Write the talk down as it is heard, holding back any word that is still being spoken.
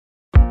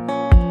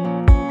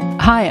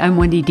Hi, I'm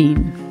Wendy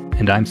Dean.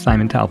 And I'm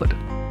Simon Talbot.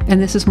 And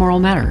this is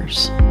Moral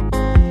Matters.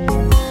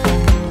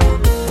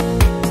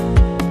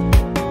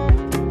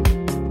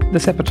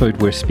 This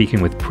episode, we're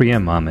speaking with Priya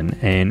Maman,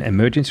 an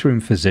emergency room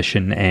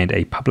physician and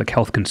a public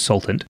health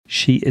consultant.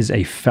 She is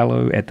a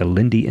fellow at the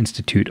Lindy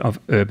Institute of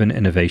Urban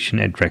Innovation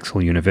at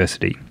Drexel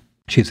University.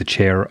 She's the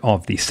chair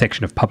of the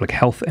section of public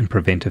health and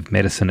preventive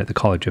medicine at the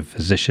College of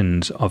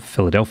Physicians of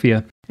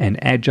Philadelphia and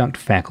adjunct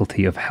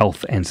faculty of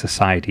health and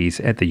societies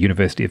at the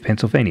University of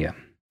Pennsylvania.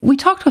 We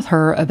talked with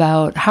her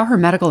about how her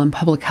medical and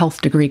public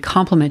health degree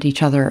complement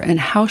each other and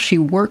how she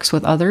works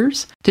with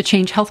others to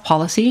change health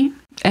policy,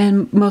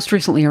 and most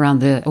recently around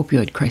the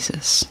opioid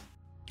crisis.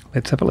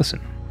 Let's have a listen.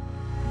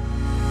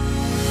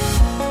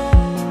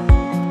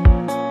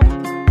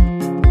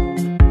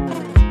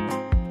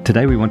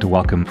 Today we want to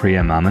welcome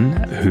Priya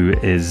Maman, who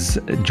is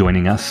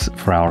joining us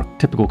for our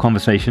typical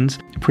conversations.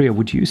 Priya,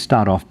 would you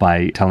start off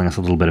by telling us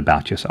a little bit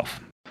about yourself?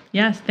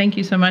 Yes, thank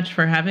you so much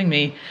for having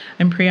me.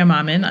 I'm Priya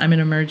Maman. I'm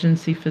an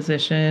emergency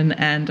physician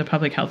and a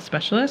public health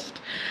specialist.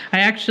 I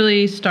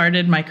actually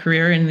started my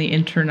career in the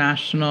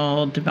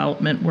international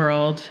development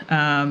world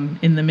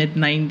in the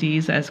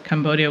mid-90s as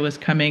Cambodia was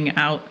coming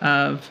out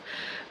of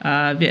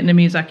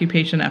Vietnamese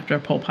occupation after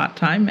Pol Pot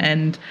time.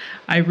 And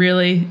I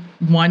really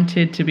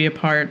wanted to be a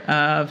part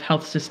of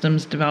health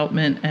systems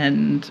development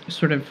and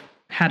sort of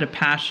had a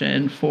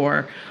passion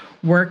for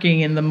working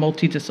in the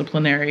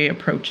multidisciplinary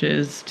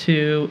approaches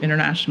to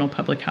international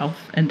public health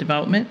and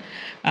development.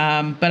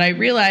 But I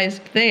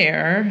realized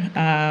there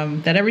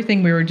that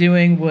everything we were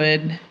doing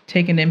would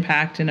take an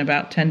impact in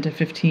about 10 to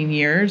 15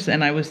 years.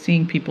 And I was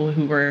seeing people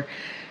who were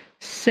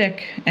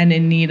sick and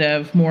in need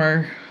of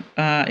more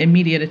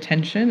immediate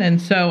attention. And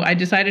so I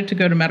decided to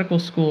go to medical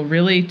school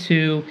really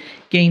to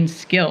gain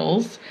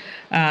skills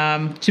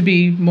to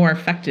be more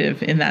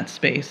effective in that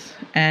space.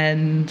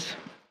 And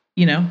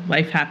you know,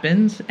 life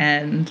happens,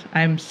 and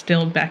I'm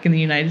still back in the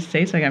United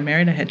States. I got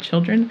married, I had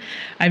children.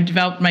 I've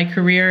developed my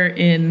career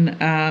in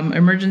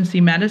emergency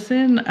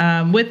medicine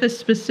with a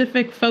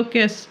specific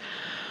focus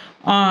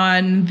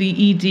on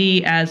the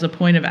ED as a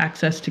point of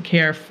access to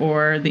care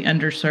for the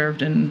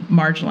underserved and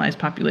marginalized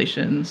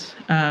populations.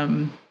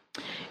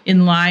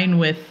 In line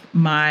with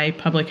my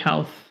public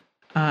health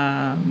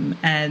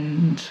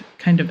and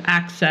kind of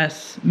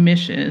access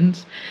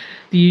missions,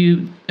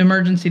 the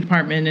emergency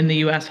department in the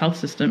U.S. health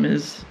system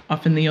is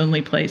often the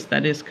only place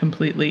that is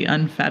completely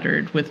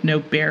unfettered with no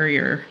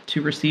barrier to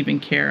receiving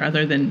care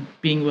other than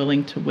being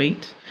willing to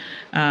wait.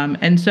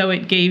 And so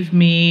it gave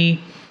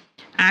me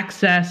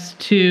access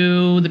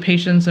to the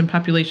patients and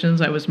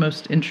populations I was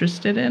most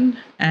interested in,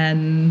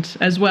 and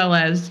as well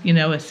as, you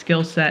know, a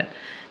skill set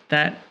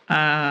that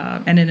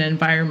and an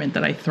environment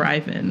that I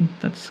thrive in.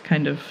 That's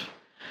kind of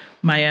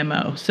my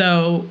MO.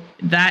 So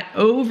that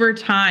over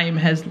time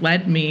has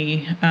led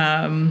me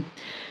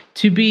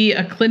to be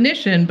a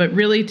clinician, but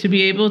really to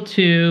be able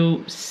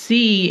to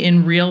see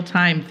in real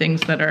time things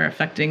that are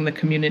affecting the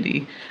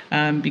community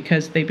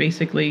because they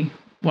basically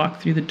walk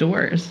through the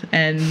doors,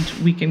 and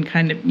we can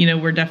kind of, you know,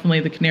 we're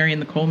definitely the canary in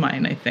the coal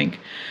mine, I think.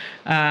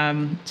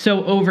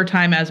 So over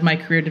time, as my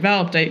career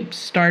developed, I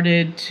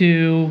started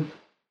to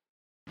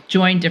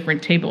join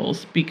different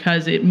tables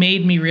because it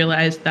made me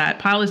realize that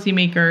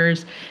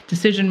policymakers,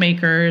 decision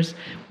makers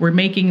were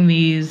making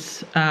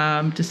these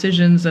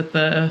decisions at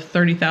the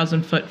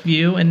 30,000 foot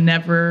view and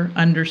never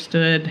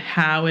understood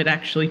how it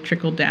actually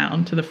trickled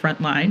down to the front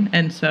line.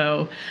 And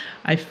so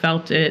I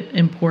felt it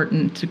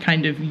important to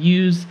kind of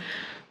use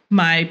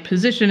my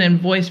position and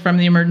voice from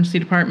the emergency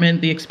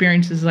department, the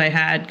experiences I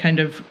had,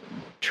 kind of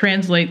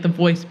translate the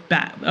voice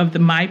back of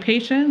my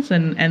patients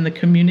and the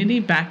community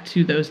back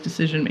to those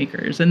decision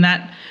makers. And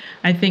that,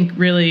 I think,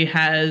 really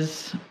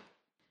has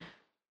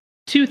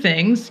two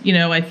things. You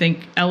know, I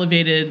think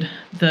elevated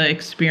the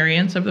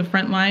experience of the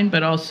front line,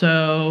 but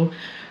also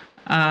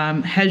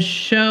has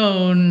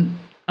shown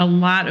a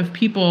lot of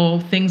people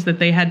things that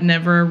they had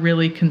never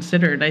really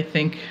considered. I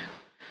think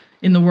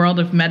in the world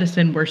of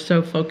medicine, we're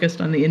so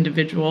focused on the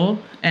individual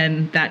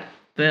and that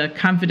the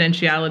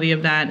confidentiality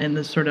of that and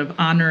the sort of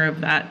honor of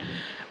that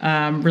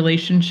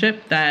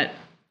relationship that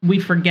we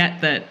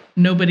forget that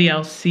nobody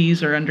else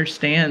sees or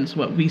understands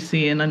what we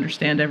see and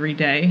understand every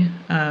day.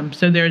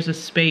 So there's a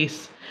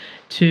space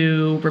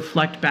to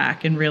reflect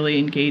back and really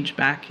engage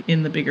back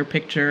in the bigger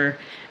picture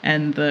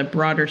and the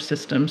broader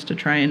systems to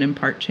try and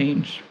impart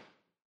change.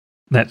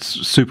 That's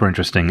super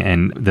interesting.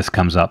 And this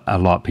comes up a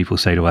lot. People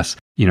say to us,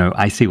 you know,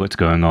 I see what's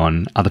going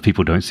on. Other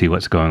people don't see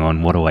what's going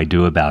on. What do I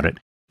do about it?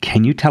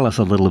 Can you tell us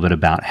a little bit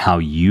about how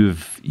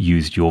you've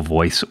used your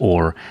voice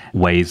or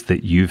ways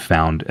that you've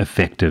found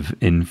effective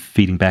in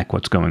feeding back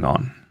what's going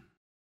on?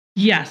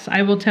 Yes,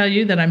 I will tell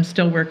you that I'm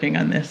still working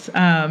on this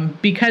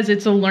because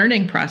it's a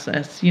learning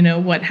process. You know,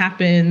 what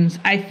happens,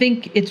 I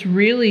think it's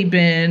really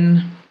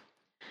been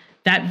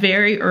that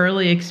very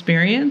early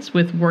experience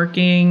with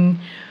working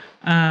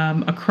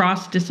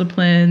across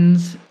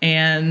disciplines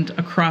and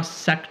across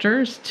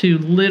sectors to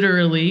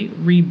literally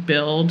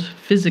rebuild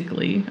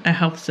physically a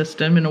health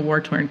system in a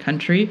war-torn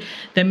country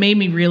that made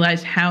me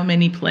realize how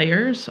many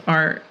players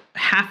are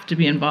have to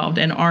be involved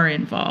and are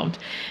involved.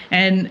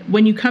 And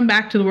when you come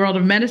back to the world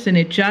of medicine,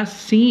 it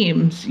just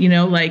seems,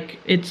 like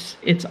it's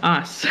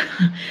us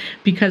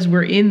because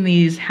we're in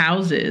these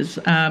houses,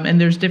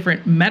 and there's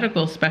different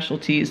medical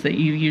specialties that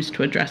you use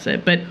to address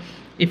it. But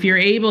if you're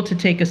able to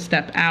take a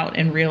step out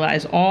and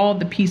realize all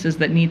the pieces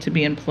that need to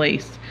be in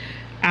place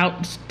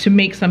out to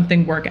make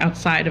something work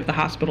outside of the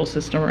hospital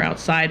system or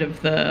outside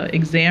of the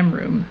exam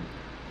room,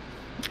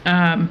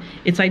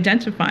 it's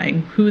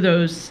identifying who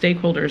those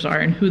stakeholders are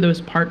and who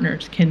those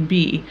partners can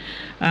be.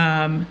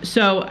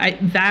 So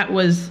that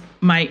was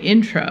my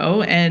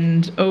intro.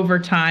 And over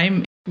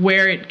time,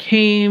 where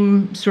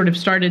it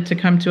started to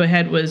come to a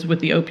head was with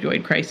the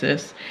opioid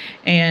crisis.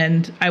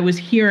 And I was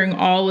hearing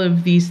all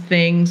of these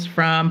things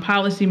from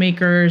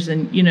policymakers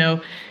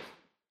and,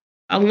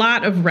 a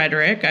lot of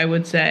rhetoric, I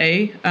would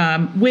say,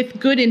 with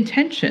good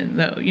intention,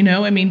 though.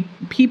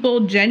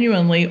 People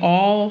genuinely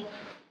all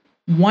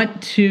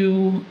want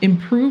to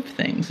improve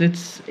things.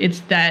 It's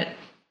that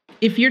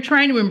if you're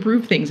trying to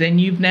improve things and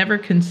you've never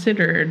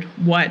considered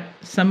what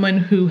someone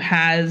who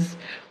has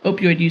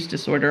opioid use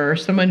disorder or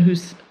someone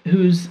who's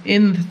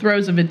in the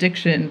throes of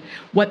addiction,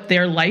 what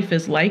their life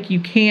is like, you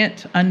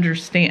can't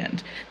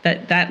understand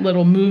that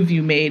little move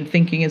you made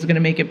thinking is going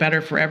to make it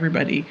better for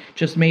everybody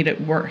just made it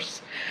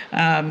worse.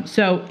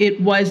 So it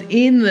was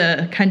in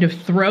the kind of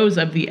throes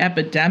of the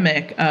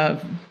epidemic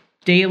of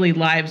daily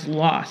lives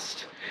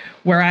lost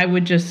where I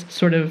would just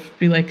sort of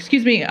be like,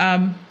 excuse me,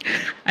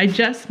 I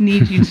just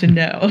need you to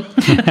know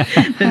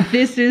that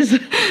this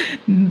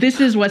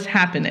is what's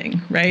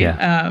happening, right?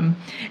 Yeah.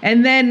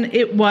 And then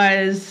it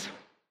was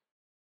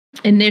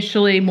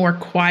initially more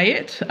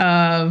quiet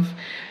of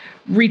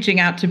reaching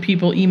out to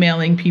people,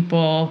 emailing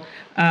people,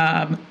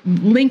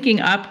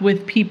 linking up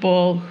with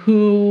people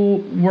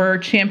who were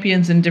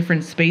champions in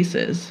different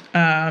spaces,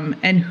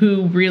 and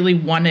who really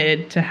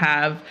wanted to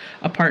have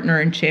a partner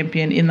and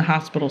champion in the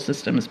hospital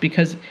systems,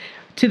 because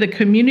to the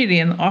community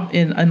in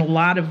a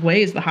lot of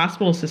ways, the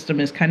hospital system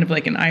is kind of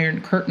like an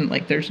iron curtain,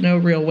 like there's no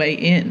real way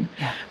in.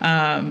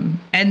 Yeah.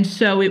 And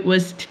so it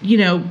was,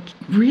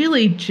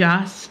 really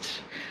just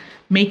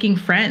making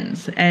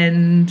friends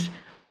and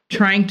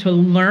trying to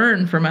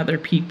learn from other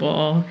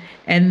people,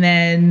 and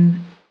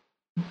then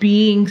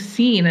being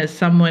seen as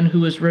someone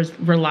who was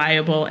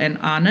reliable and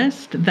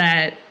honest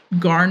that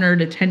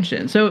garnered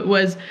attention. So it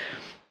was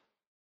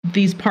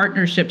these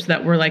partnerships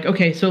that were like,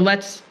 okay, so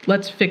let's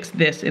fix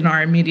this in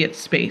our immediate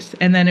space.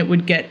 And then it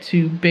would get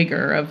to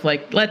bigger of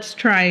like, let's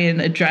try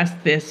and address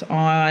this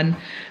on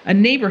a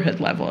neighborhood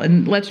level.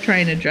 And let's try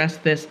and address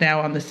this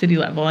now on the city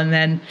level. And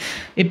then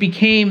it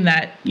became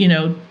that,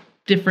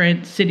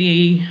 different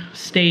city,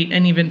 state,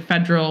 and even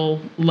federal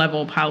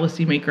level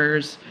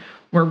policymakers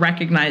were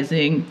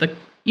recognizing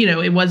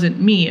it wasn't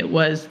me, it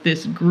was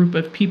this group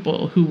of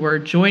people who were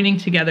joining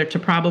together to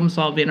problem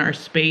solve in our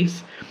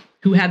space,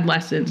 who had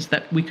lessons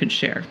that we could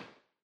share.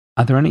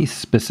 Are there any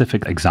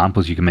specific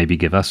examples you can maybe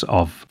give us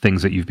of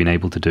things that you've been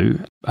able to do?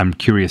 I'm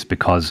curious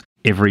because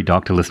every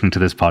doctor listening to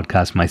this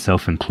podcast,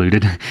 myself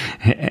included,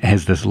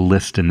 has this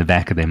list in the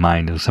back of their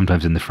mind, or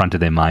sometimes in the front of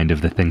their mind, of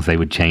the things they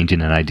would change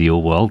in an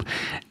ideal world.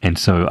 And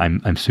so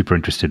I'm super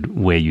interested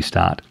where you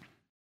start.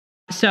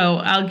 So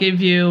I'll give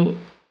you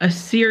a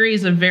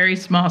series of very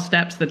small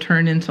steps that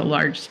turn into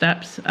large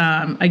steps,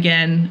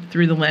 again,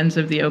 through the lens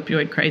of the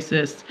opioid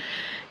crisis.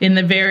 In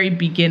the very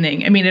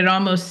beginning, it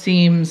almost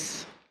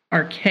seems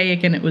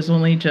archaic, and it was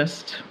only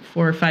just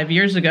 4 or 5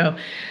 years ago.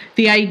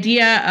 The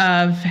idea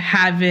of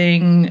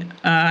having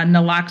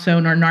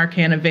naloxone or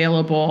Narcan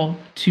available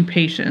to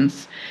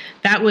patients,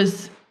 that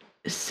was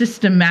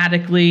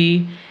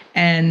systematically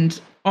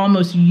and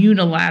almost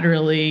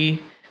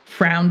unilaterally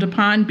frowned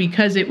upon,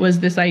 because it was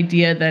this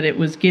idea that it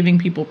was giving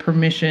people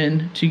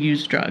permission to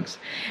use drugs.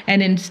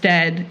 And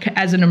instead,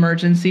 as an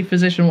emergency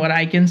physician, what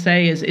I can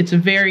say is it's a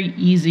very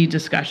easy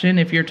discussion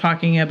if you're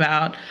talking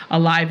about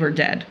alive or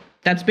dead.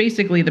 That's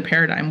basically the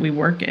paradigm we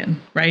work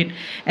in, right?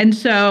 And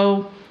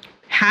so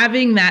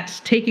taking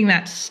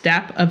that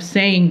step of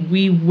saying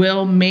we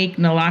will make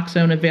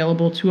naloxone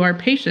available to our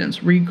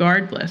patients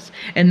regardless,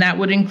 and that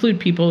would include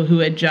people who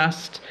had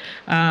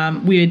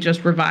we had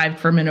just revived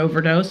from an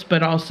overdose,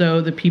 but also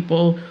the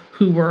people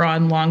who were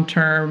on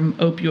long-term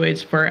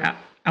opioids for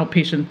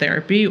outpatient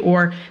therapy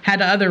or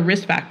had other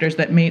risk factors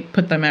that may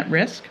put them at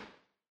risk.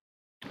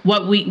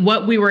 What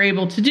we were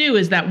able to do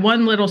is that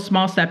one little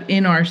small step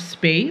in our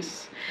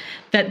space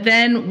that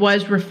then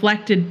was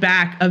reflected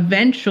back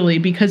eventually,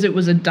 because it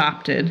was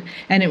adopted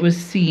and it was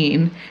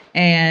seen.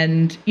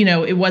 And,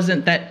 it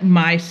wasn't that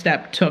my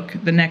step took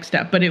the next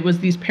step, but it was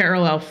these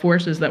parallel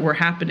forces that were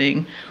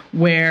happening,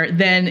 where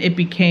then it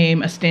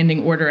became a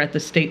standing order at the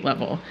state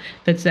level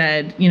that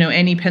said,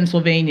 any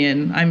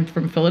Pennsylvanian, I'm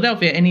from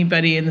Philadelphia,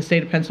 anybody in the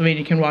state of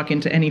Pennsylvania can walk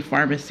into any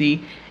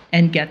pharmacy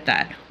and get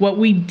that. What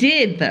we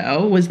did,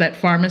 though, was that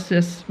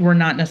pharmacists were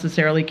not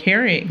necessarily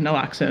carrying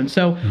naloxone.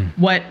 So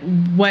what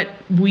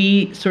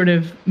we sort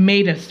of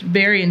made a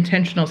very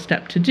intentional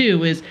step to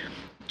do is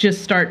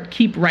just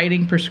keep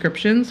writing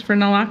prescriptions for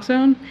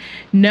naloxone,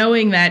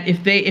 knowing that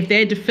if they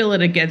had to fill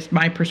it against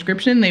my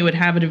prescription, they would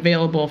have it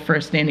available for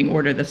a standing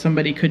order that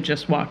somebody could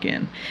just walk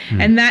in.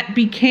 And that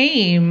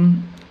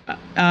became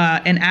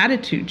an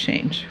attitude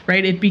change,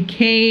 right? It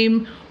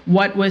became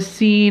what was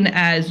seen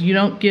as, you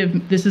don't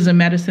give, this is a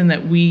medicine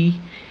that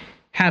we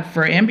have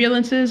for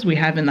ambulances, we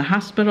have in the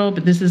hospital,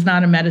 but this is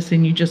not a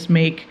medicine you just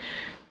make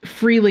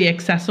freely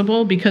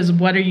accessible, because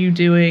what are you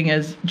doing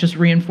is just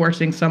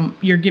reinforcing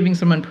you're giving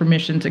someone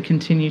permission to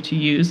continue to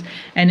use.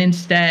 And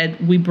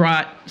instead we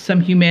brought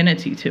some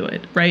humanity to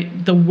it, right?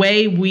 The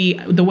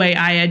way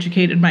I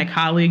educated my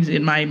colleagues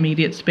in my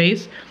immediate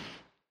space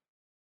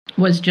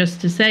was just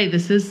to say,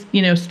 this is,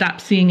 stop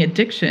seeing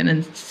addiction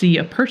and see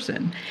a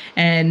person.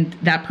 And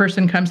that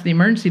person comes to the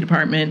emergency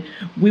department,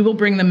 we will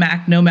bring them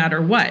back no matter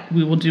what.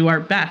 We will do our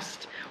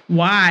best.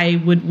 Why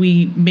would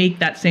we make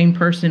that same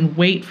person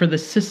wait for the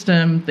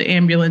system, the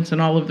ambulance, and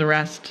all of the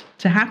rest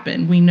to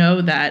happen? We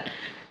know that,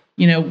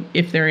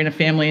 if they're in a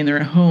family and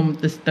they're at home,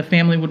 the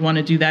family would want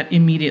to do that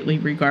immediately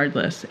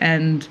regardless.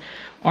 And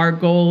our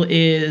goal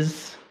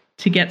is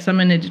to get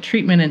someone into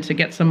treatment and to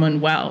get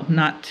someone well,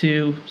 not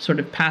to sort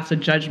of pass a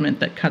judgment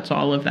that cuts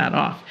all of that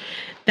off.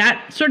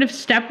 That sort of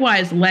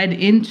stepwise led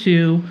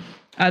into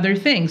other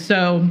things.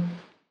 So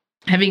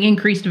having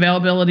increased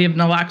availability of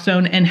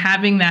naloxone and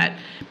having that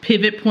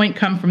pivot point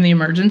come from the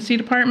emergency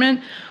department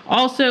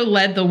also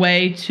led the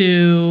way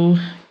to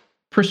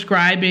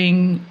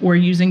prescribing or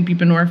using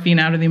buprenorphine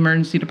out of the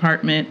emergency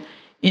department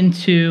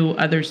into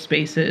other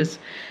spaces.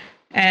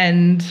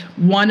 And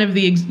one of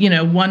the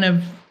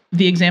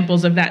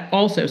examples of that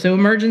also, so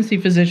emergency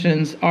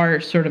physicians are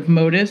sort of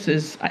modus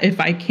is, if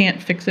I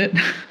can't fix it,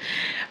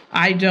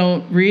 I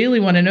don't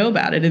really want to know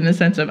about it, in the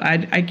sense of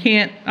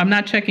I'm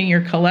not checking your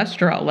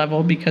cholesterol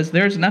level because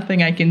there's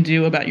nothing I can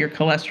do about your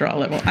cholesterol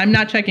level. I'm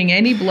not checking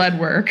any blood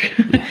work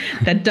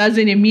that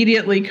doesn't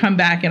immediately come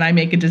back and I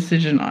make a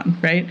decision on,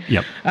 right?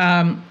 Yep.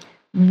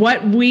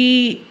 What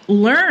we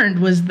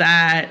learned was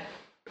that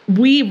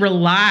we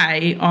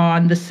rely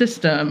on the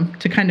system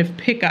to kind of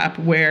pick up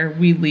where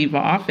we leave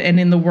off. And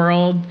in the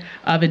world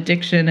of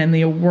addiction and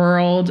the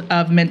world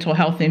of mental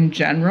health in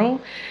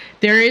general,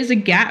 there is a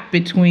gap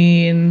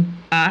between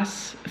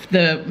us.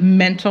 The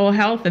mental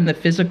health and the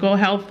physical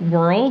health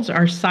worlds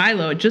are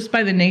siloed just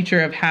by the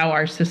nature of how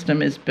our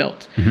system is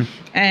built. Mm-hmm.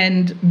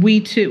 And we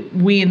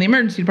in the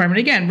emergency department,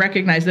 again,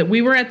 recognize that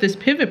we were at this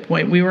pivot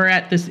point. We were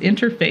at this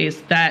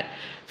interface that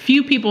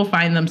few people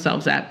find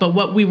themselves at. But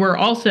what we were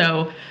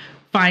also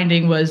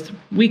finding was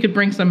we could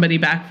bring somebody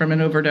back from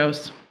an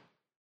overdose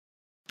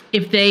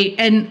if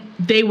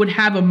they would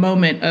have a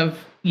moment of,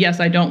 yes,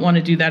 I don't want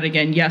to do that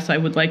again. Yes, I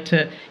would like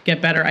to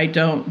get better. I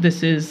don't.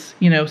 This is,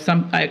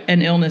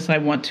 an illness I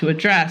want to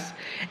address,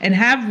 and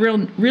have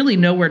really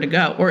nowhere to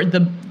go. Or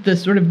the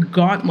sort of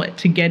gauntlet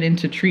to get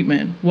into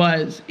treatment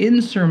was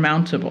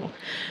insurmountable.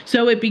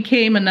 So it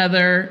became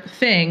another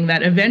thing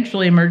that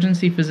eventually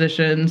emergency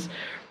physicians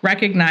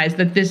recognized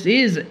that this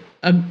is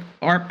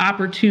our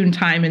opportune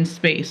time and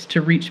space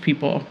to reach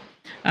people,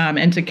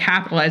 and to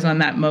capitalize on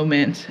that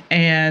moment.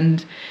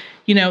 And,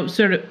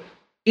 sort of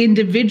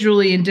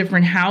individually in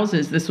different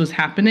houses, this was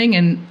happening.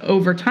 And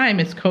over time,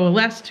 it's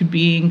coalesced to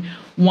being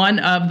one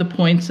of the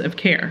points of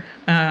care,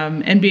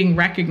 and being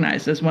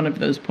recognized as one of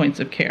those points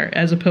of care,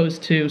 as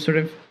opposed to sort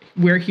of,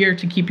 we're here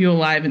to keep you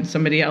alive and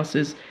somebody else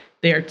is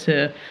there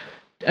to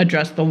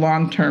address the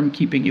long-term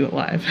keeping you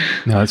alive.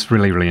 No, that's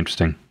really, really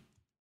interesting.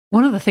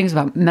 One of the things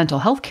about mental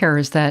health care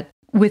is that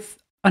with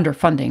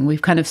underfunding,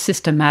 we've kind of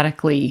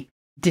systematically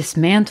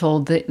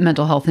dismantled the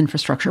mental health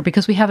infrastructure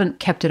because we haven't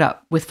kept it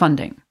up with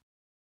funding.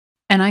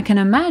 And I can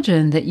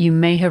imagine that you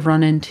may have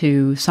run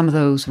into some of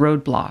those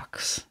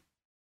roadblocks.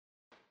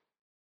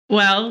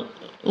 Well,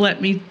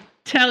 let me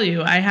tell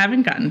you, I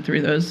haven't gotten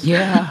through those.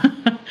 Yeah.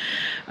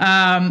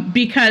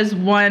 Because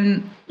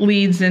one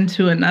leads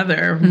into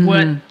another. Mm-hmm.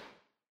 What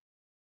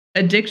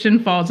addiction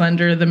falls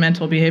under the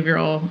mental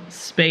behavioral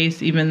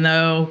space, even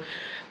though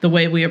the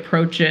way we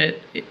approach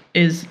it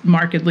is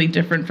markedly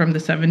different from the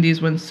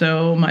 70s, when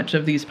so much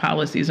of these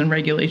policies and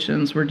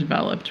regulations were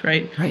developed,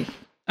 right? Right.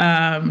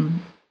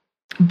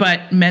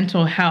 But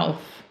mental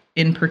health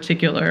in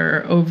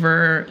particular,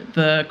 over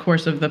the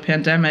course of the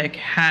pandemic,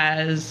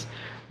 has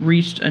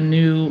reached a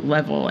new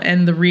level.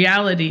 And the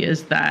reality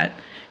is that,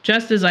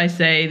 just as I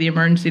say, the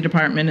emergency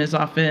department is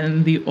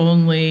often the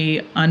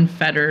only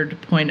unfettered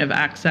point of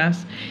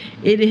access,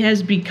 it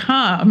has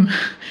become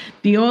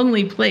the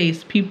only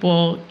place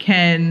people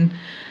can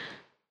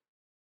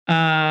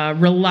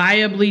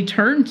reliably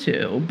turn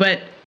to.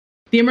 But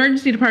the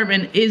emergency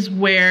department is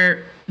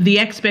where the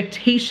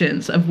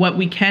expectations of what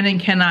we can and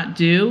cannot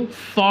do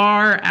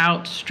far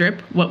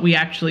outstrip what we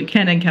actually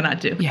can and cannot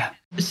do. Yeah.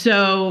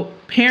 So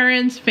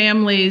parents,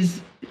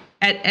 families,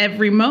 at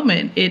every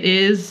moment, it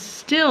is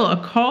still a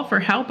call for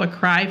help, a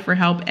cry for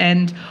help.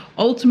 And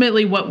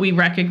ultimately what we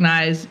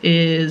recognize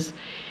is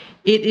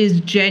it is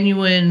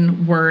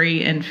genuine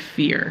worry and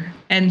fear.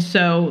 And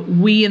so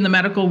we in the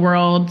medical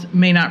world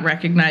may not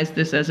recognize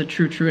this as a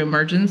true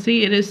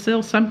emergency. It is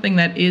still something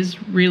that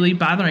is really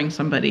bothering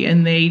somebody,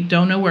 and they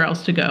don't know where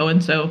else to go.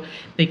 And so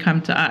they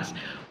come to us.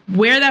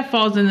 Where that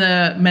falls in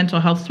the mental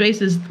health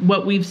space is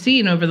what we've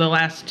seen over the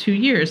last 2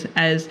 years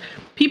as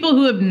people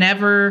who have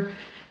never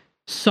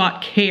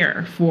sought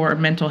care for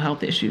mental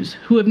health issues,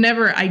 who have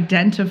never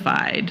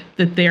identified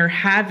that they're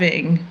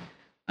having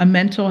a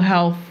mental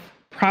health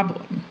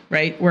problem,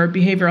 right, or a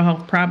behavioral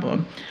health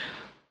problem,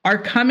 are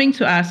coming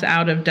to us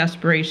out of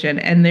desperation,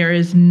 and there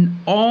is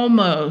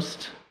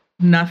almost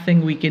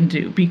nothing we can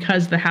do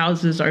because the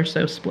houses are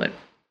so split.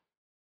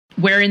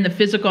 Where in the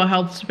physical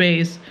health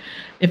space,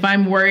 if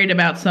I'm worried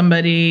about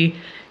somebody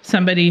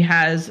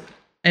has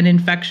an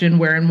infection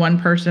where in one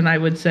person I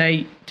would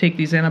say, take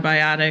these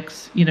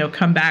antibiotics,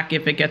 come back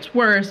if it gets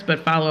worse, but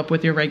follow up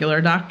with your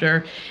regular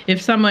doctor. If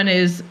someone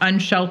is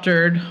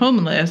unsheltered,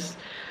 homeless,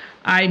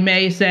 I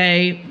may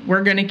say,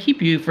 we're going to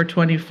keep you for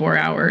 24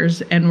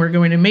 hours and we're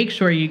going to make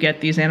sure you get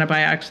these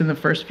antibiotics in the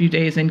first few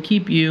days and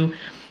keep you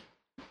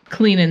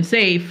clean and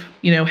safe,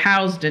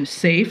 housed and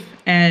safe,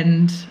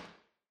 and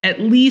at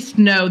least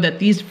know that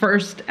these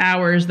first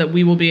hours that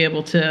we will be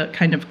able to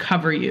kind of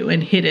cover you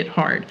and hit it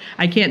hard.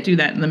 I can't do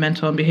that in the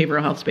mental and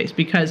behavioral health space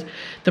because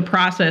the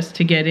process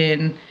to get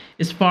in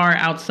is far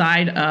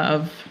outside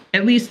of,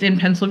 at least in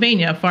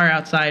Pennsylvania, far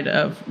outside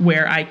of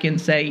where I can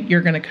say,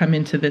 you're going to come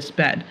into this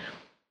bed.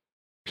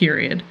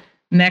 Period.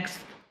 Next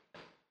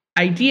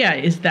idea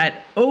is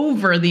that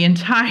over the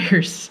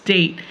entire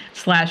state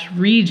 /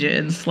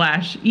 region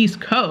 / East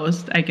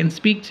Coast I can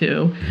speak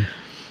to,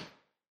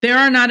 there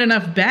are not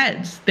enough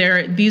beds.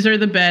 These are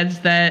the beds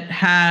that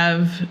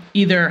have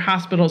either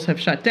hospitals have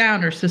shut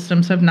down or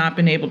systems have not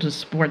been able to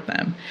support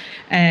them.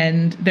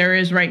 And there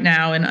is right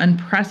now an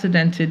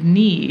unprecedented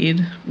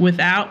need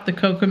without the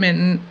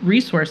concomitant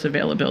resource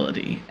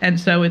availability. And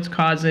so it's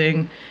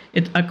causing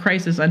a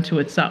crisis unto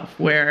itself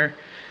where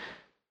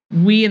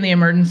we in the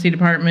emergency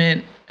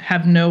department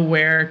have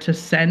nowhere to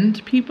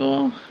send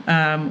people.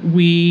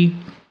 We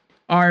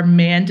are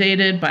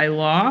mandated by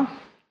law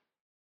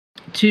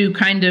to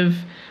kind of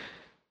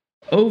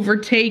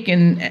overtake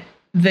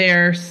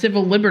their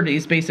civil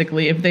liberties,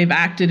 basically, if they've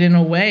acted in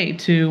a way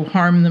to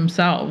harm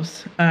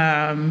themselves.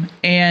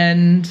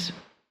 And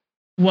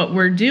what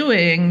we're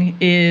doing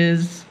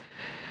is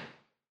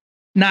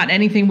not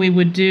anything we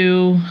would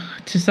do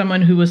to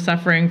someone who was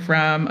suffering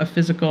from a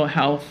physical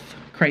health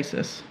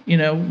crisis.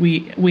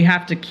 We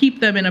have to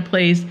keep them in a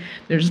place.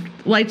 There's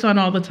lights on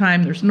all the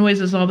time. There's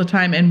noises all the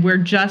time. And we're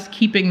just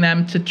keeping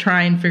them to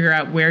try and figure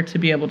out where to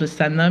be able to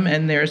send them.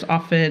 And there's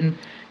often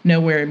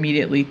nowhere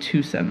immediately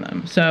to send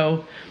them.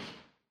 So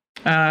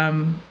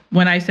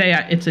when I say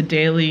it's a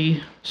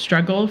daily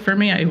struggle for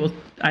me,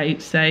 I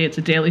say it's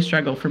a daily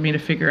struggle for me to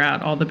figure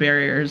out all the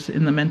barriers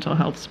in the mental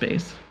health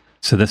space.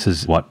 So this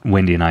is what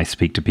Wendy and I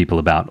speak to people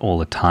about all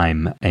the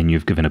time, and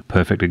you've given a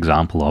perfect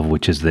example of,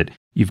 which is that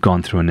you've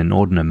gone through an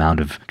inordinate amount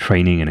of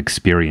training and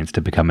experience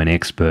to become an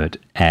expert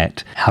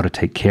at how to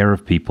take care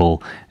of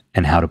people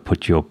and how to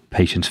put your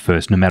patients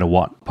first, no matter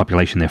what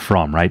population they're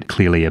from, right?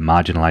 Clearly a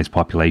marginalized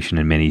population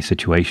in many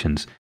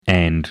situations.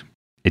 And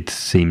it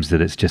seems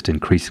that it's just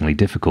increasingly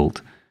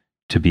difficult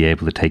to be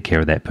able to take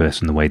care of that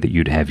person the way that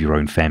you'd have your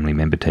own family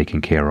member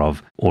taken care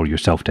of or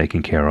yourself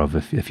taken care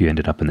of if you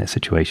ended up in that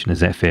situation.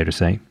 Is that fair to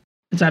say?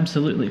 It's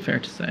absolutely fair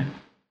to say.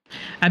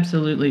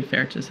 Absolutely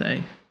fair to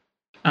say.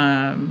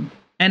 And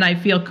I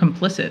feel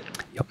complicit.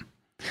 Yep.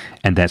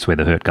 And that's where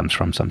the hurt comes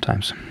from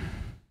sometimes.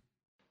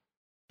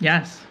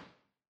 Yes.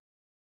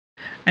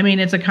 I mean,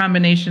 it's a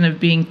combination of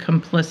being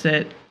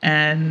complicit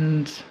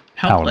and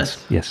helpless.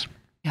 Powerless. Yes.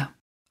 Yeah.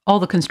 All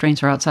the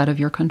constraints are outside of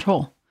your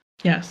control.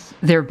 Yes.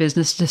 Their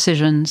business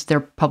decisions, their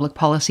public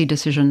policy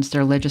decisions,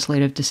 their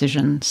legislative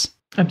decisions.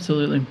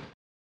 Absolutely.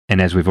 And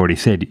as we've already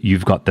said,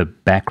 you've got the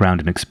background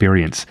and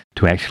experience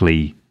to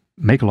actually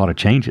make a lot of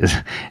changes.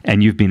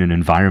 And you've been in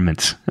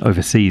environments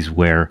overseas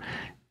where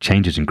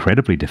change is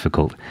incredibly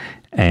difficult.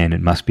 And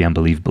it must be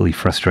unbelievably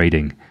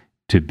frustrating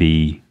to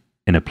be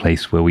in a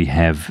place where we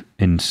have,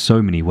 in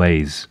so many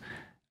ways,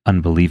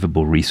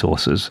 unbelievable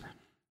resources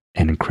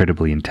and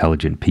incredibly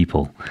intelligent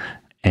people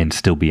and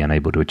still be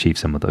unable to achieve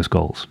some of those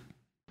goals.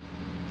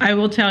 I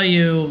will tell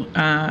you,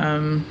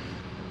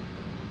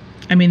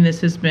 this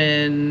has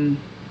been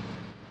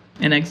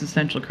an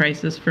existential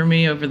crisis for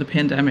me over the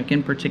pandemic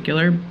in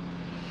particular,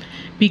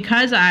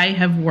 because I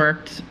have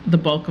worked the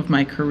bulk of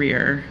my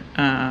career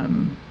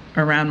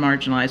around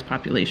marginalized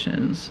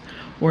populations,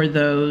 or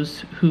those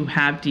who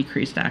have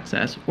decreased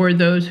access, or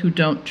those who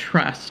don't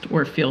trust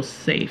or feel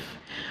safe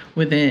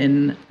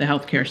within the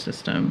healthcare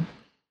system.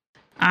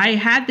 I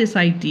had this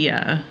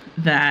idea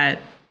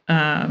that,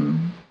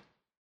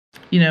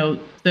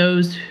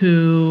 those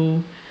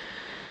who,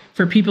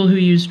 for people who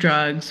use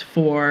drugs,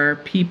 for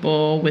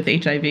people with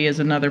HIV is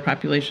another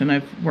population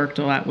I've worked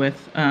a lot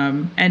with,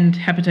 and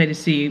hepatitis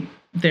C,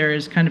 there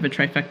is kind of a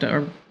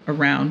trifecta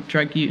around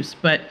drug use,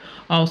 but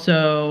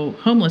also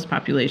homeless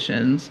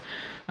populations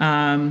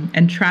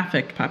and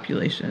trafficked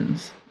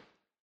populations.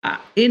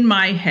 in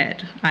my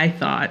head, I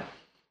thought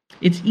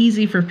it's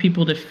easy for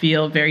people to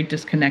feel very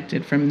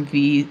disconnected from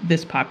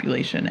this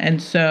population.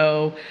 And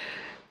so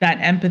that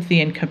empathy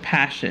and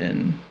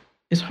compassion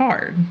is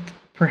hard,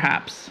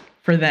 perhaps,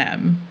 for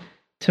them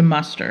to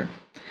muster.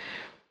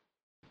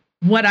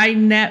 What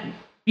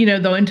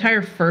the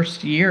entire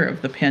first year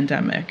of the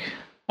pandemic,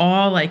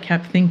 all I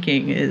kept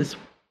thinking is,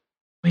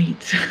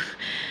 wait,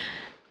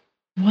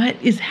 what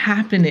is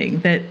happening?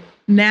 That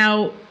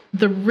now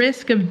the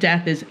risk of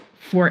death is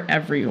for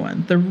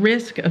everyone. The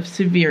risk of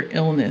severe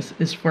illness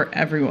is for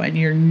everyone.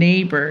 Your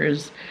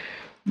neighbors,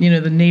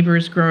 the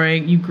neighbors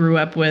you grew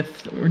up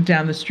with, or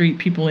down the street,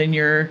 people in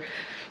your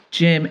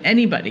gym,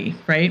 anybody,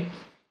 right?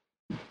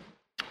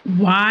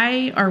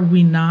 Why are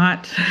we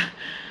not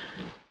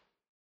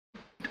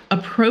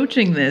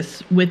approaching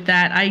this with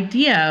that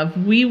idea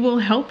of we will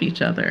help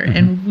each other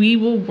and we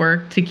will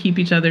work to keep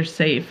each other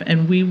safe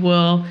and we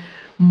will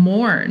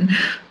mourn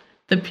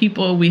the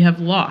people we have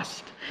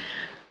lost?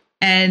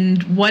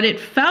 And what it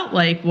felt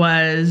like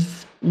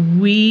was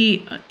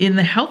we in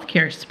the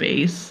healthcare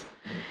space,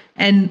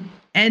 and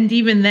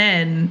even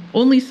then,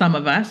 only some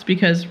of us,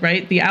 because,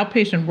 right, the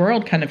outpatient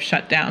world kind of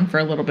shut down for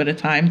a little bit of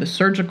time. The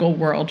surgical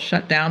world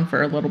shut down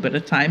for a little bit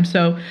of time.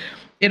 So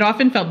it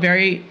often felt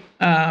very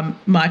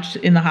much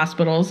in the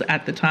hospitals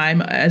at the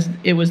time as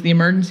it was the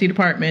emergency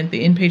department,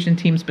 the inpatient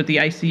teams, but the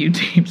ICU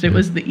teams. It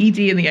was the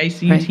ED and the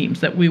ICU teams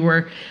that we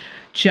were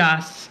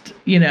just,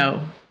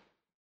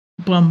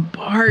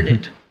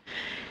 bombarded.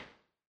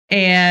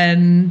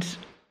 And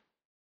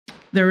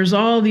there was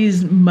all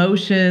these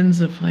motions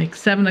of like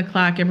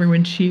 7:00,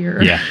 everyone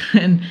cheer. Yeah.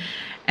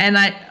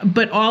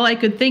 But all I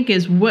could think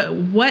is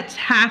what's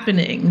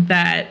happening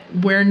that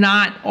we're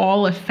not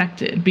all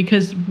affected,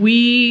 because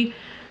we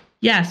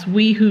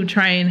who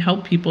try and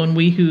help people and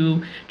we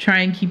who try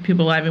and keep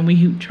people alive and we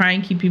who try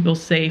and keep people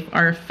safe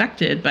are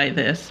affected by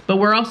this, but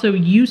we're also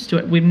used to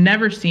it. We've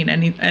never seen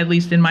at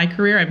least in my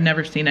career, I've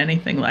never seen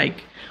anything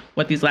like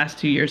what these last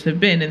 2 years have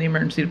been in the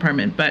emergency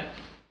department, but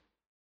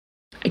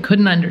I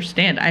couldn't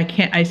understand. I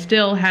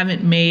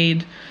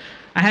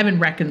haven't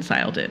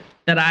reconciled it,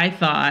 that I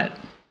thought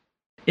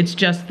it's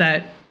just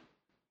that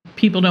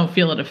people don't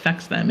feel it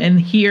affects them. And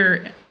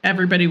here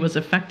everybody was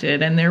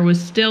affected and there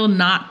was still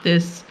not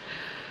this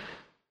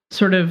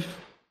sort of,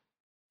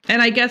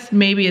 and I guess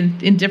maybe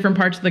in different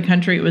parts of the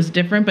country it was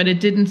different, but it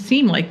didn't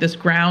seem like this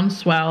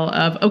groundswell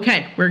of,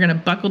 okay, we're going to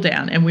buckle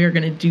down and we're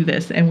going to do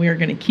this and we're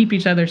going to keep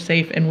each other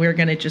safe and we're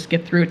going to just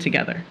get through it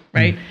together,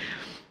 right?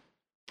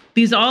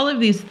 All of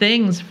these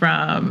things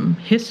from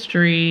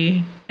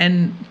history,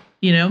 and,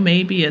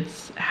 maybe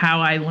it's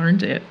how I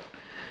learned it,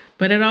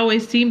 but it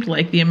always seemed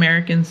like the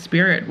American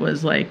spirit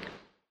was like,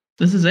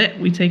 this is it.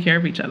 We take care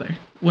of each other.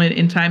 When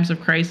in times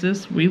of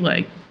crisis, we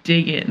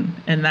dig in,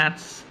 and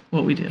that's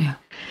what we do. Yeah.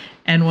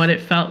 And what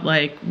it felt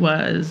like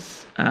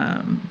was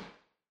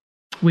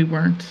we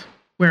weren't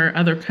where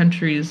other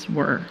countries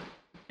were.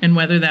 And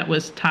whether that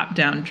was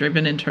top-down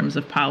driven in terms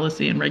of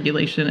policy and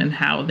regulation and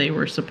how they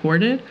were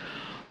supported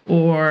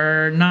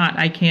or not,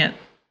 I can't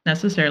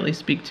necessarily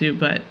speak to,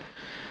 but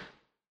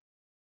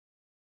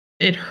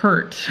it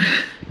hurt.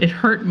 It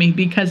hurt me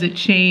because it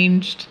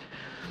changed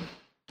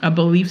a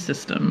belief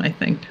system, I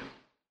think.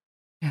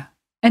 Yeah.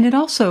 And it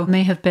also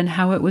may have been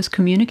how it was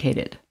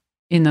communicated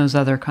in those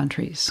other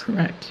countries.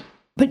 Correct.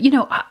 But,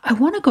 I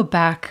want to go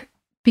back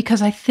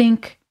because I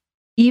think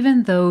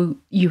even though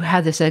you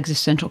had this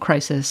existential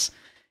crisis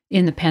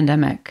in the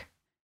pandemic,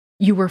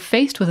 you were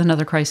faced with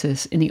another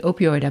crisis in the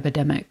opioid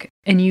epidemic,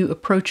 and you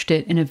approached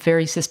it in a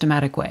very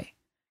systematic way.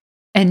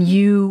 And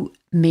you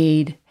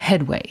made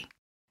headway.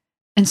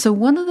 And so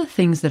one of the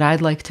things that I'd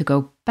like to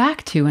go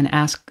back to and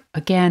ask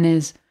again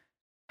is,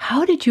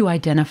 how did you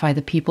identify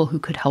the people who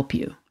could help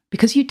you?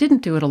 Because you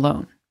didn't do it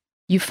alone.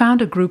 You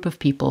found a group of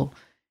people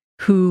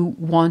who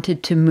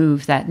wanted to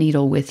move that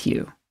needle with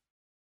you.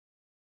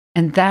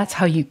 And that's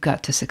how you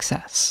got to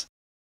success.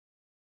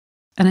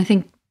 And I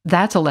think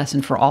that's a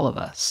lesson for all of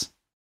us.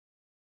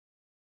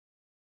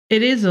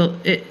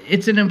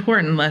 It's an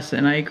important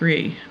lesson. I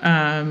agree.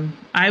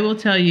 I will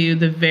tell you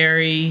the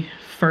very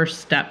first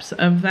steps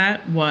of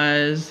that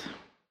was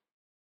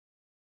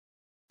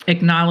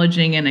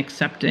acknowledging and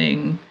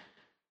accepting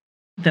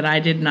that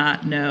I did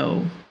not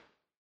know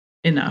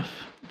enough,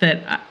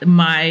 that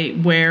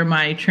where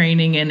my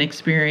training and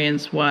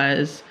experience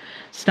was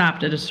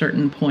stopped at a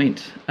certain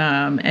point,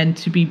 and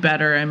to be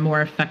better and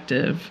more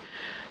effective,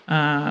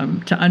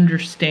 to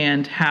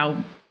understand how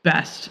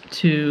best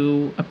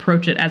to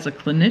approach it as a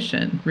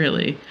clinician,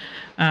 really,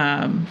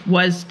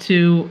 was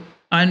to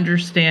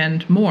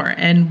understand more.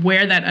 And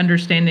where that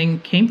understanding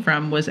came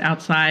from was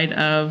outside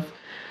of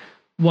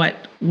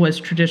what was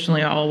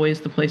traditionally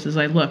always the places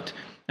I looked.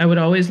 I would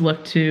always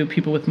look to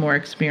people with more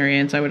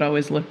experience. I would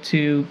always look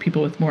to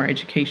people with more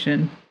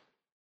education.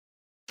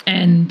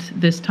 And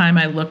this time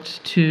I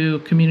looked to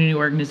community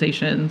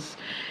organizations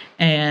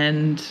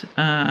and,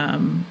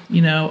 on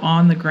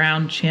the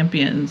ground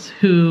champions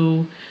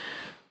who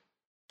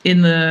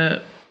in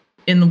the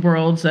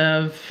worlds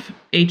of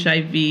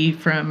HIV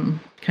from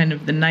kind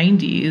of the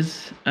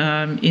 90s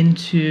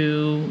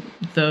into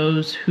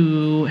those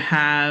who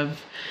have,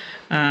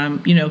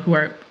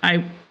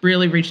 I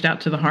really reached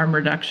out to the harm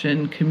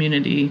reduction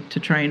community to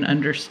try and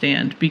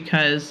understand,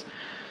 because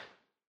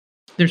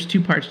there's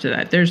two parts to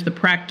that. There's the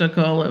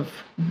practical of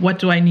what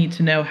do I need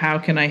to know? How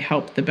can I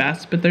help the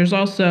best? But there's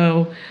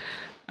also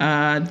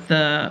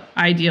the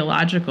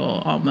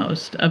ideological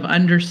almost of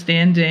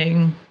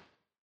understanding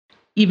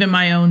even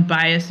my own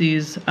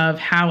biases of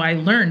how I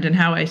learned and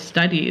how I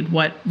studied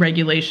what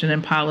regulation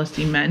and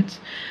policy meant.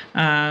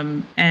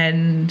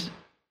 And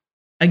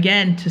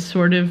again, to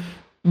sort of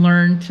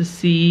learn to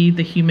see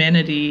the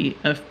humanity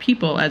of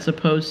people as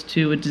opposed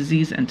to a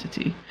disease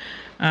entity.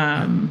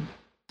 And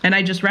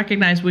I just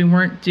recognized we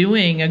weren't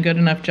doing a good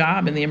enough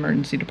job in the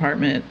emergency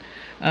department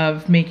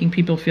of making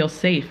people feel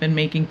safe and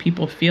making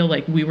people feel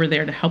like we were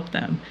there to help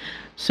them.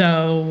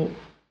 So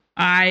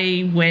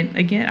I went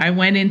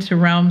into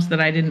realms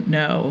that I didn't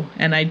know,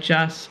 and I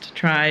just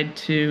tried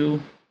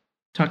to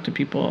talk to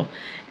people.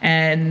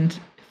 And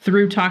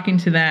through talking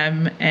to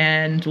them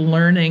and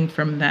learning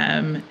from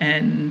them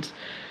and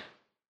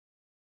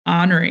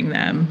honoring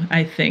them,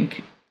 I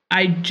think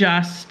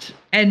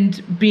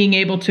and being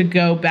able to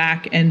go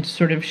back and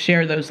sort of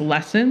share those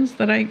lessons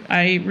that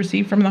I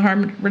received from the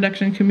harm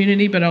reduction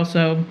community, but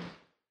also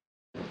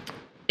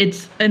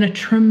it's a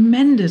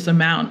tremendous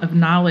amount of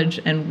knowledge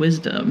and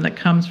wisdom that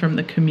comes from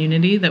the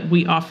community that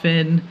we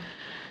often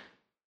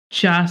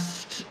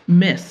just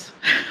miss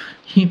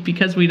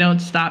because we don't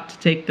stop to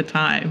take the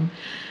time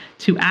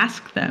to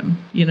ask them,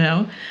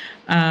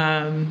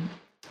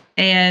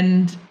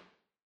 And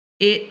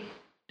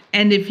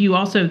if you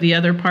also, the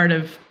other part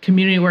of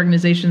community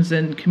organizations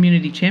and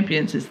community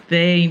champions is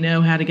they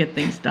know how to get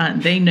things done.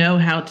 They know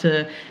how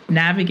to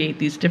navigate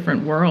these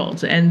different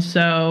worlds. And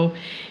so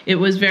it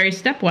was very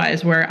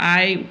stepwise where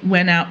I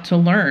went out to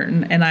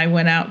learn and I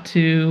went out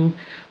to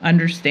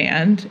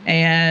understand.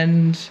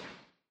 And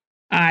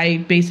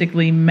I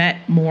basically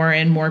met more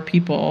and more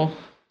people.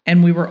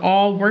 And we were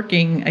all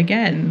working,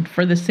 again,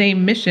 for the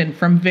same mission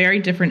from very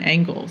different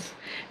angles.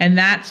 And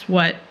that's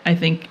what I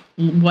think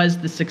was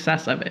the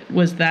success of it,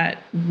 was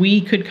that we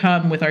could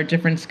come with our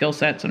different skill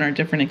sets and our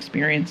different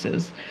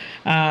experiences.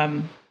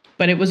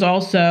 But it was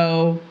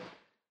also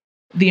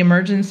the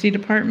emergency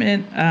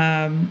department.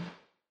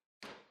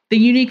 The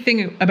unique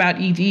thing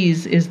about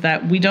EDs is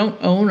that we don't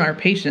own our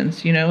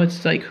patients.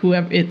 It's like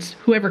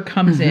whoever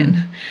comes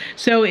in.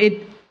 So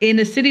in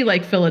a city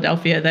like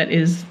Philadelphia, that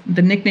is,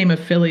 the nickname of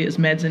Philly is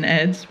Meds and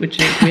Eds,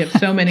 which is, we have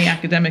so many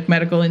academic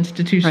medical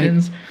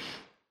institutions.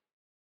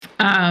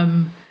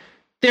 Right.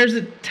 There's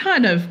a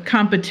ton of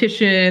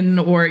competition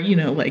or,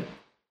 like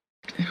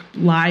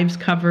lives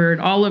covered,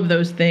 all of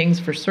those things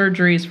for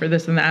surgeries, for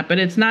this and that. But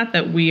it's not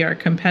that we are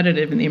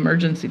competitive in the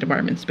emergency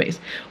department space.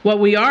 What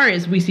we are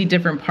is we see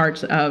different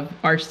parts of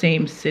our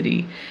same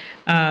city.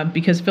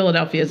 Because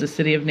Philadelphia is a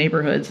city of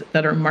neighborhoods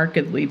that are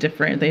markedly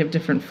different. They have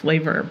different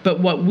flavor.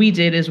 But what we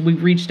did is we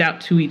reached out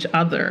to each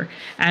other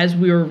as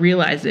we were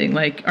realizing,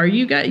 like, are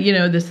you guys,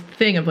 this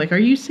thing of like, are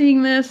you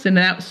seeing this? And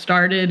that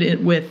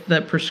started with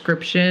the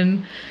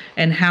prescription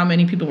and how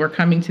many people were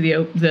coming to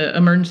the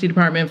emergency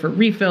department for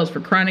refills, for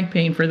chronic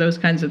pain, for those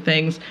kinds of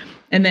things.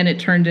 And then it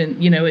turned in,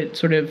 it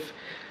sort of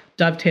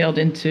dovetailed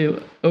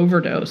into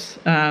overdose.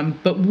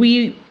 But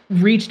we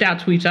reached out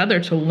to each other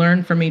to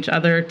learn from each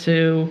other,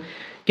 to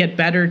get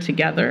better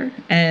together.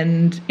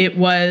 And it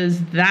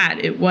was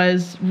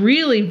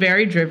really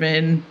very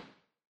driven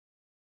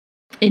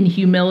in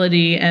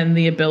humility and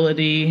the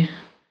ability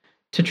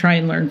to try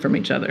and learn from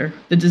each other,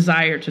 the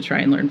desire to try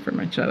and learn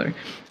from each other.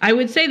 I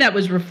would say that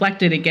was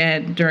reflected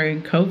again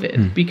during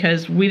COVID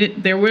because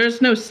there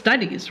was no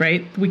studies,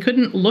 right? We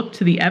couldn't look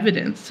to the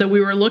evidence. So we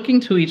were looking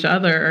to each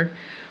other,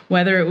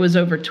 whether it was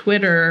over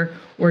Twitter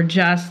or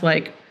just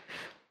like,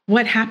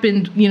 what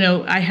happened,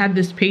 I had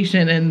this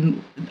patient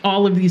and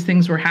all of these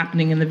things were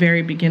happening in the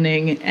very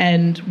beginning,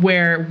 and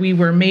where we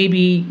were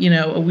maybe,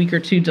 a week or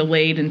two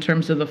delayed in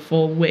terms of the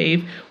full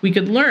wave, we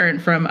could learn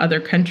from other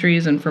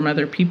countries and from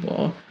other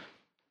people.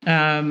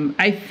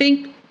 I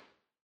think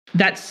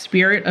that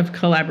spirit of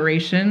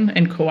collaboration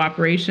and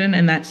cooperation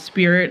and that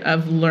spirit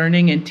of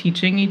learning and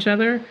teaching each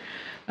other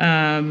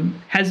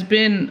has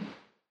been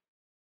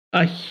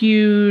a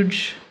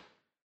huge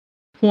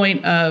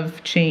point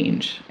of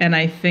change. And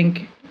I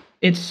think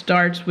it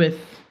starts with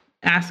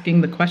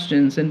asking the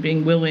questions and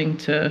being willing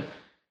to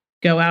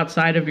go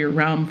outside of your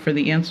realm for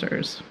the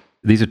answers.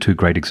 These are two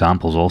great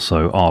examples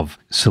also of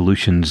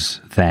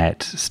solutions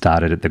that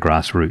started at the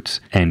grassroots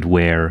and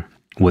where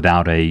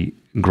without a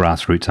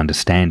grassroots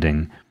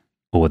understanding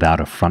or without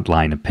a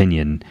frontline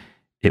opinion,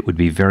 it would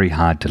be very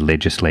hard to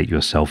legislate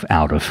yourself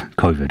out of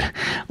COVID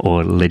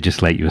or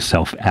legislate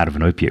yourself out of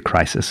an opiate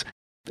crisis.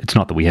 It's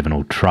not that we haven't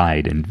all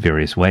tried in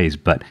various ways,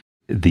 but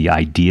the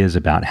ideas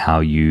about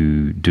how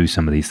you do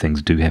some of these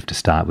things do have to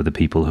start with the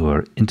people who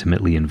are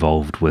intimately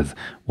involved with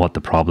what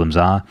the problems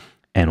are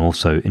and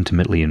also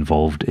intimately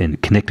involved in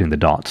connecting the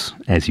dots,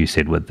 as you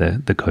said, with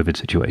the COVID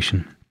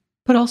situation.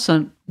 But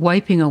also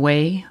wiping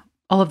away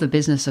all of the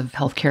business of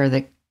healthcare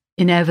that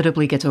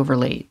inevitably gets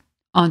overlaid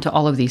onto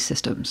all of these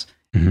systems.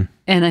 Mm-hmm.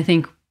 And I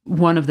think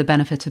one of the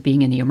benefits of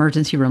being in the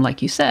emergency room,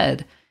 like you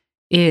said,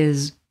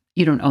 is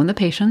you don't own the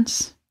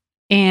patients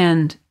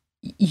and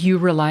you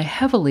rely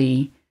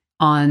heavily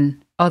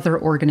on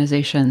other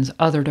organizations,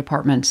 other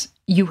departments.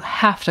 You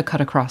have to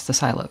cut across the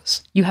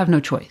silos. You have no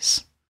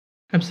choice.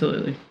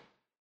 Absolutely.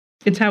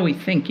 It's how we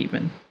think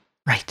even.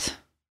 Right.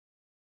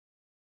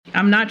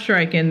 I'm not sure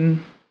I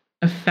can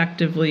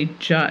effectively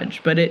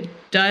judge, but it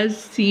does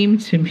seem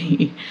to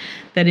me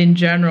that in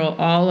general,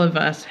 all of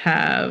us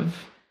have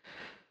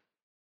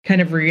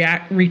kind of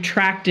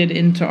retracted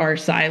into our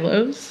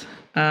silos,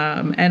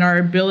 and our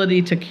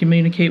ability to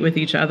communicate with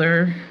each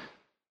other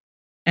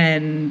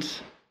and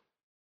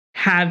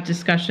have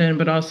discussion,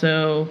 but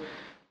also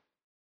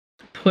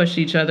push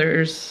each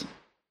other's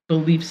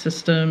belief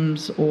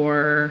systems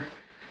or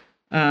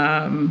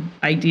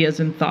ideas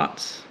and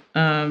thoughts.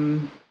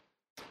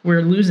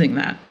 We're losing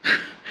that.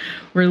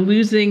 We're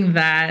losing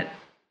that.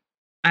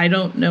 I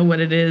don't know what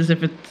it is,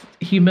 if it's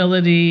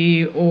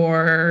humility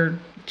or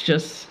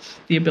just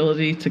the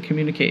ability to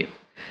communicate.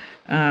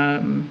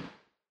 But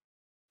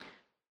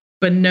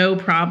no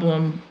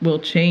problem will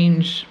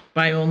change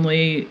by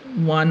only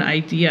one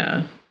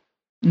idea.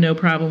 No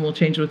problem will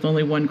change with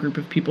only one group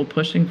of people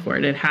pushing for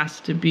it. It has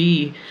to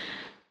be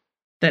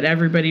that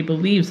everybody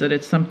believes that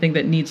it's something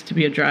that needs to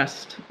be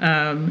addressed.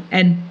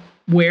 And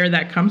where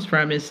that comes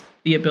from is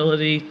the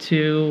ability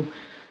to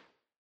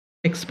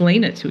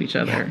explain it to each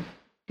other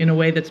in a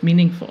way that's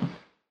meaningful.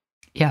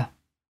 Yeah.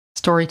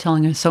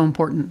 Storytelling is so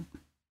important.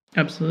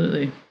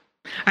 Absolutely.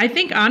 I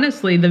think,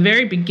 honestly, the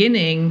very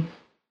beginning,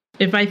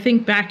 if I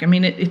think back, I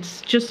mean,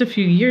 it's just a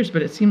few years,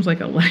 but it seems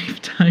like a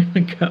lifetime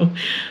ago.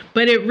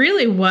 But it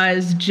really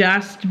was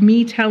just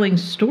me telling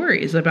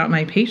stories about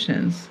my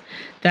patients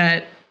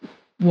that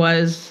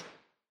was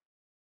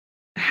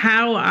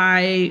how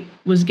I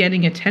was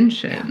getting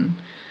attention.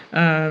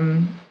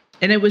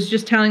 And it was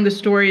just telling the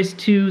stories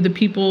to the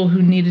people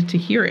who needed to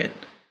hear it.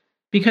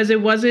 Because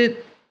it wasn't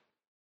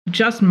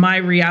just my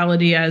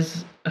reality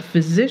as a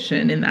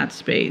physician in that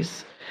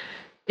space.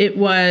 It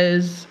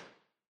was,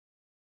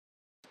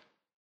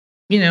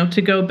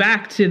 to go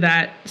back to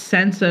that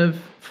sense of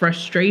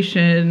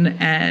frustration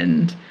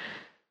and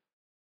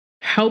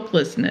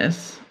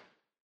helplessness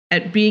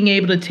at being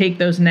able to take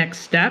those next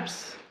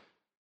steps.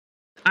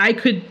 I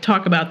could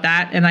talk about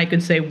that and I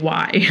could say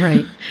why.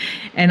 Right.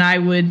 And I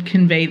would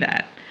convey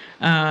that.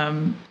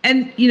 And,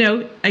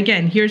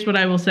 again, here's what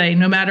I will say.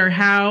 No matter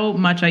how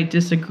much I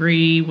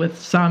disagree with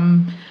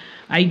some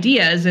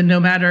ideas and no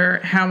matter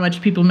how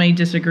much people may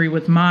disagree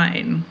with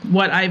mine,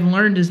 what I've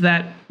learned is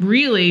that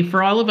really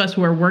for all of us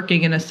who are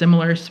working in a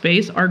similar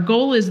space, our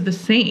goal is the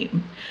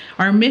same.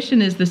 Our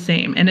mission is the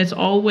same, and it's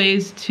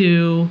always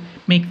to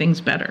make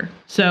things better.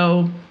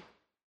 So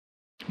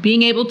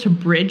being able to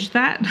bridge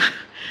that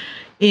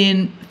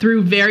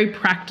through very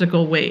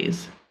practical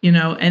ways,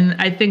 and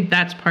I think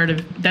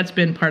that's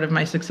been part of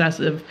my success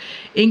of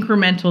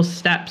incremental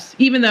steps,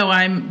 even though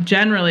I'm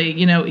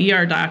generally,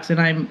 ER docs and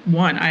I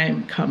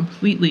am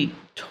completely,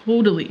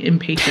 totally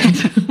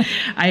impatient.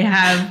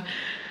 I'm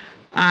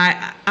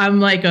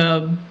like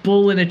a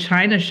bull in a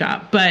china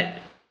shop, but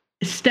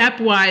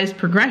stepwise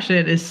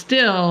progression is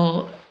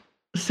still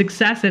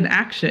success in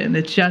action.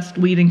 It's just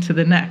leading to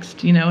the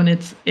next, and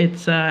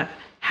it's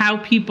how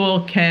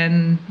people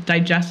can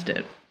digest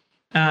it.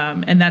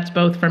 And that's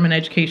both from an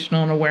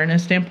educational and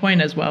awareness standpoint,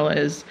 as well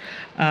as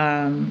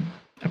a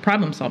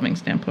problem-solving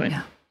standpoint.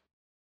 Yeah.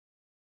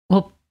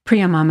 Well,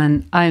 Priya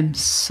Maman, I'm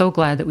so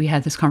glad that we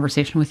had this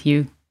conversation with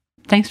you.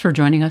 Thanks for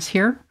joining us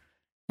here,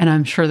 and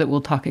I'm sure that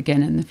we'll talk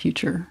again in the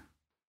future.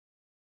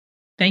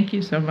 Thank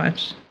you so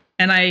much.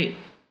 And I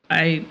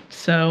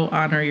so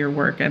honor your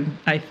work, and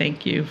I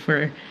thank you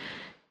for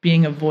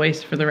being a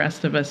voice for the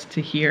rest of us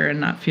to hear and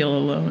not feel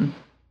alone.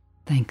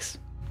 Thanks.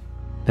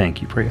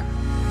 Thank you, Priya.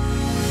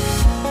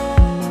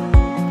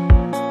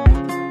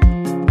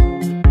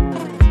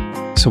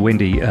 So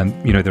Wendy,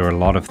 there are a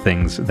lot of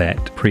things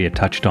that Priya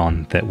touched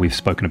on that we've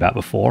spoken about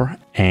before,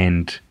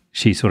 and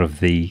she's sort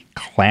of the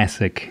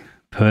classic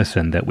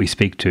person that we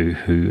speak to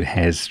who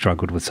has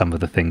struggled with some of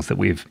the things that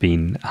we've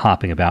been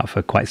harping about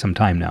for quite some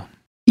time now.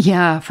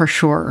 Yeah, for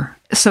sure.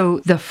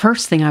 So the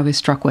first thing I was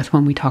struck with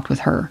when we talked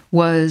with her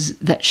was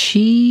that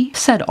she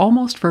said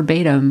almost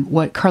verbatim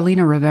what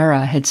Carlina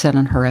Rivera had said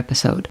on her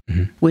episode,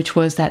 which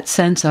was that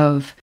sense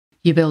of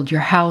you build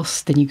your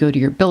house, then you go to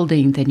your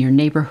building, then your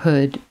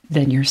neighborhood,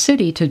 then your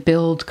city to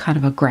build kind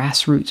of a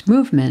grassroots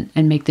movement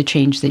and make the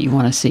change that you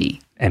want to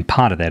see. And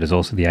part of that is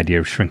also the idea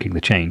of shrinking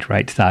the change,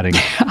 right? Starting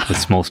with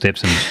small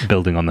steps and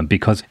building on them.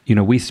 Because,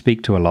 we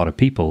speak to a lot of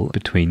people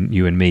between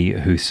you and me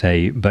who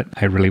say, but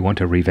I really want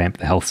to revamp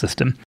the health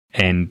system.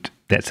 And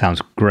that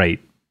sounds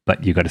great,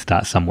 but you got to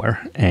start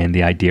somewhere. And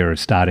the idea of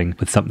starting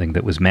with something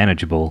that was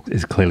manageable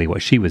is clearly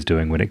what she was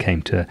doing when it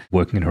came to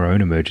working in her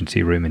own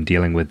emergency room and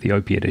dealing with the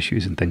opiate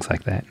issues and things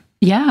like that.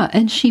 Yeah,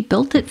 and she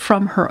built it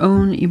from her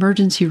own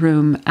emergency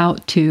room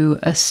out to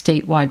a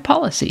statewide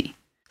policy.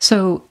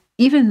 So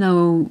even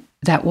though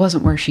that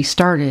wasn't where she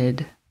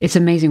started, it's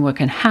amazing what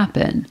can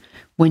happen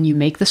when you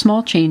make the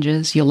small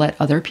changes, you'll let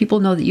other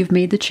people know that you've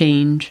made the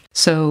change.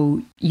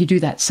 So you do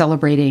that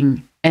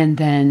celebrating, and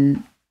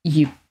then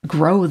you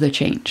grow the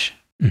change.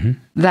 Mm-hmm.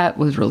 That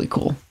was really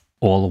cool.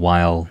 All the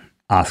while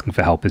asking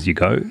for help as you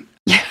go.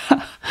 Yeah.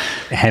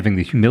 Having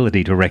the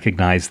humility to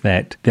recognize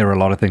that there are a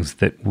lot of things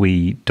that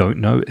we don't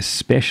know,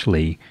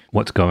 especially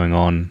what's going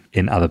on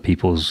in other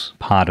people's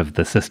part of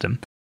the system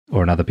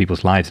or in other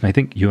people's lives. And I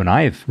think you and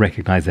I have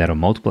recognized that on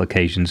multiple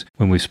occasions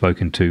when we've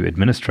spoken to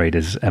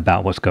administrators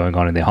about what's going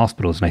on in their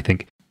hospitals. And I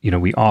think,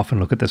 we often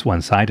look at this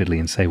one-sidedly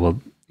and say,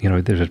 well,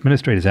 there's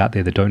administrators out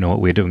there that don't know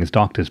what we're doing as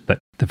doctors, but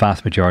the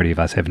vast majority of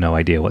us have no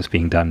idea what's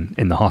being done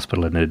in the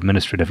hospital at an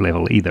administrative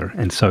level either.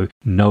 And so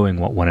knowing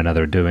what one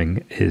another are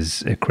doing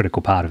is a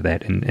critical part of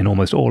that in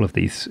almost all of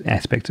these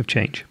aspects of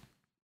change.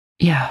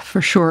 Yeah,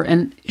 for sure.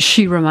 And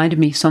she reminded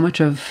me so much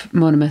of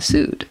Mona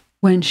Massoud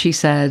when she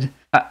said,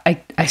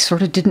 I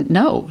sort of didn't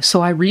know.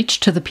 So I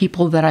reached to the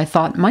people that I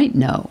thought might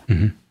know,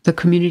 the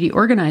community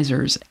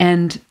organizers.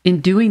 And in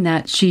doing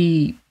that,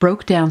 she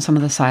broke down some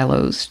of the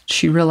silos.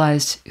 She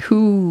realized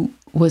who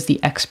was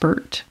the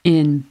expert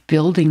in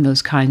building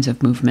those kinds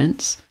of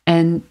movements.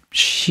 And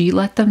she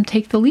let them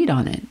take the lead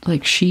on it.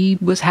 Like, she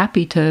was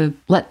happy to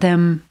let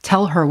them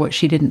tell her what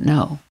she didn't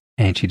know.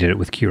 And she did it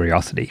with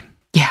curiosity.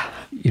 Yeah.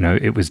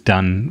 It was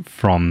done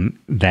from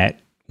that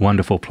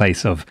wonderful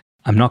place of,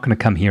 I'm not going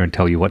to come here and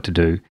tell you what to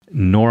do,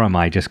 nor am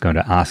I just going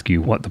to ask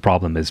you what the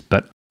problem is,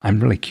 but I'm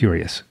really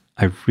curious.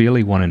 I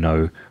really want to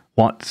know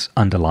what's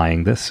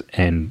underlying this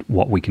and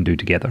what we can do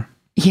together.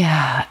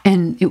 Yeah,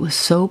 and it was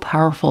so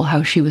powerful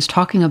how she was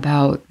talking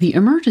about the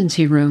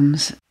emergency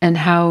rooms and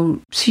how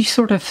she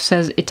sort of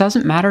says, it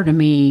doesn't matter to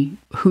me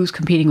who's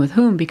competing with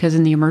whom, because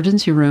in the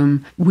emergency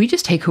room, we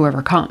just take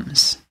whoever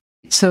comes.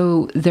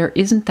 So there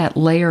isn't that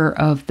layer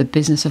of the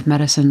business of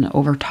medicine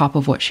over top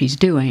of what she's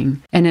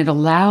doing. And it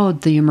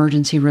allowed the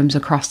emergency rooms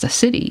across the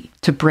city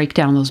to break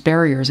down those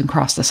barriers and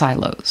cross the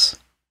silos.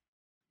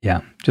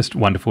 Yeah, just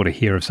wonderful to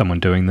hear of someone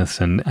doing this.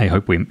 And I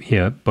hope we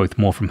hear both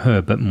more from her,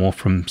 but more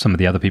from some of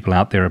the other people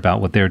out there about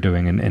what they're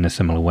doing in a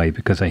similar way,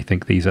 because I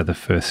think these are the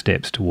first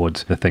steps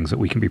towards the things that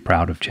we can be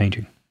proud of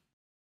changing.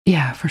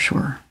 Yeah, for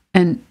sure.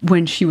 And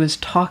when she was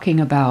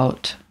talking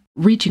about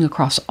reaching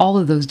across all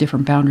of those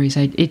different boundaries,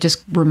 it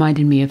just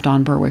reminded me of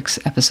Don Berwick's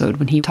episode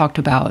when he talked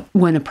about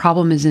when a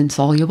problem is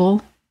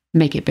insoluble,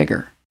 make it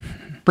bigger.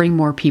 Bring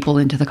more people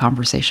into the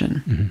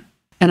conversation. Mm-hmm.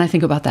 And I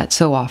think about that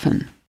so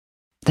often,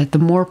 that the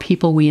more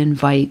people we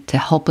invite to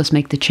help us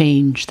make the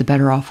change, the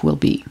better off we'll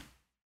be.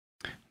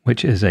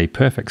 Which is a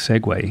perfect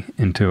segue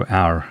into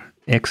our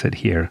exit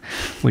here,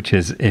 which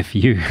is if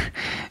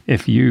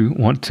you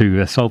want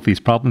to solve these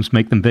problems,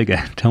 make them bigger.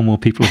 Tell more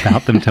people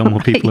about them. Tell more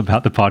Right. people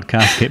about the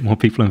podcast. Get more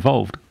people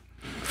involved.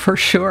 For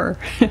sure.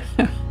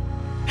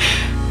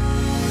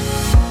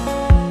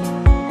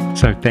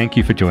 So thank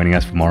you for joining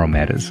us for Moral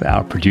Matters.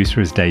 Our producer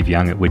is Dave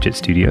Young at Widget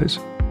Studios.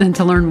 And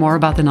to learn more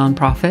about the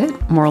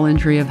nonprofit, Moral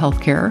Injury of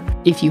Healthcare,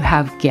 if you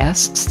have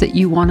guests that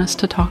you want us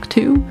to talk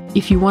to,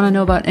 if you want to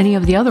know about any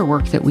of the other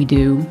work that we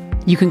do,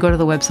 you can go to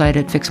the website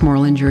at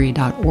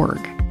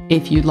fixmoralinjury.org.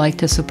 If you'd like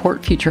to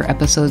support future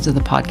episodes of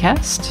the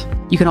podcast,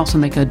 you can also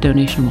make a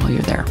donation while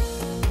you're there.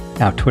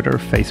 Our Twitter,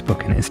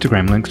 Facebook, and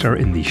Instagram links are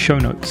in the show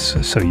notes,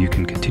 so you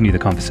can continue the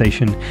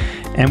conversation.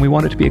 And we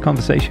want it to be a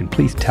conversation.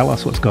 Please tell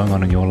us what's going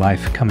on in your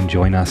life. Come and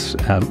join us.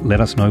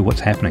 Let us know what's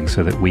happening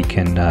so that we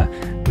can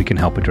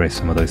help address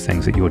some of those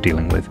things that you're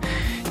dealing with.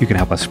 You can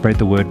help us spread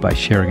the word by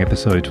sharing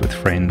episodes with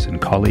friends and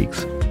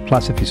colleagues.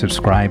 Plus, if you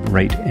subscribe,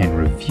 rate, and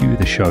review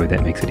the show,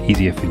 that makes it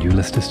easier for new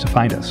listeners to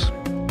find us.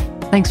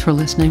 Thanks for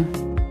listening.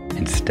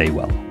 And stay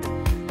well.